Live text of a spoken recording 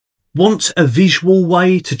Want a visual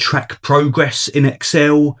way to track progress in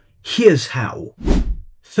Excel? Here's how.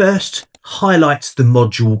 First, highlight the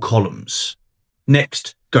module columns.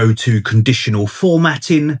 Next, go to Conditional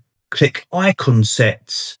Formatting, click Icon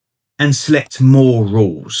Sets, and select More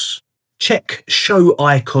Rules. Check Show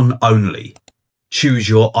Icon Only. Choose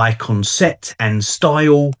your icon set and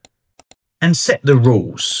style, and set the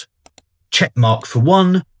rules. Checkmark for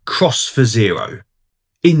 1, cross for 0.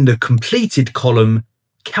 In the Completed column,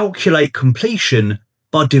 calculate completion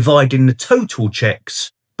by dividing the total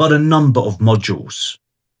checks by the number of modules.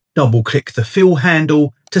 Double-click the fill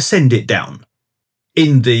handle to send it down.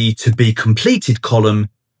 In the To Be Completed column,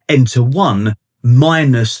 enter 1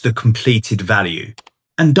 minus the completed value,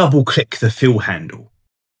 and double-click the fill handle.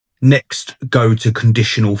 Next, go to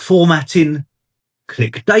Conditional Formatting,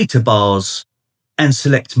 click Data Bars, and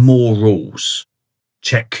select More Rules.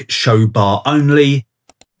 Check Show Bar Only,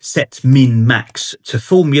 set Min-Max to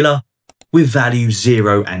Formula with values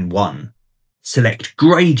 0 and 1. Select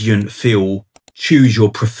Gradient Fill, choose your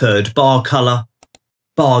preferred bar colour,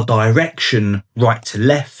 bar direction right to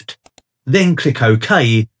left, then click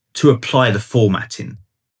OK to apply the formatting.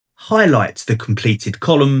 Highlight the completed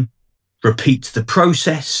column, repeat the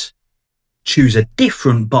process, choose a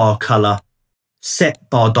different bar colour, set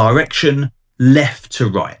bar direction left to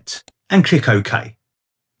right, and click OK.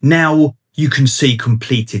 Now you can see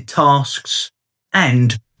completed tasks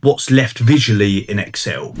and what's left visually in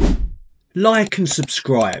Excel. Like and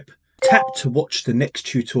subscribe. Tap to watch the next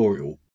tutorial.